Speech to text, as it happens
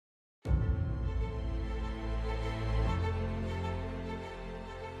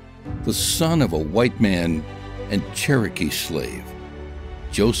The son of a white man and Cherokee slave,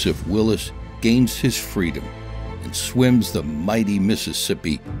 Joseph Willis gains his freedom and swims the mighty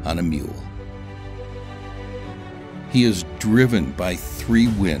Mississippi on a mule. He is driven by three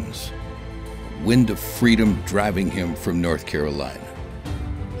winds: a wind of freedom driving him from North Carolina,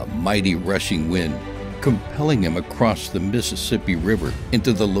 a mighty rushing wind compelling him across the Mississippi River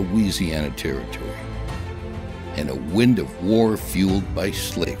into the Louisiana Territory, and a wind of war fueled by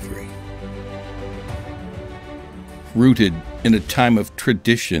slavery. Rooted in a time of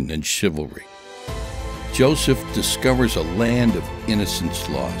tradition and chivalry, Joseph discovers a land of innocence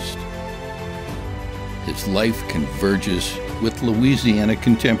lost. His life converges with Louisiana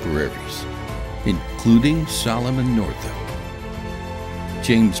contemporaries, including Solomon Northup,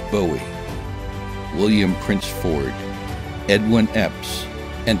 James Bowie, William Prince Ford, Edwin Epps,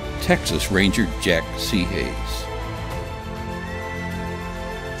 and Texas Ranger Jack C. Hayes.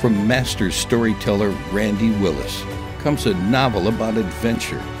 From master storyteller Randy Willis comes a novel about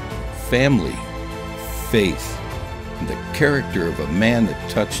adventure, family, faith, and the character of a man that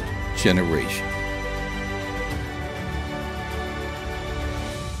touched generations.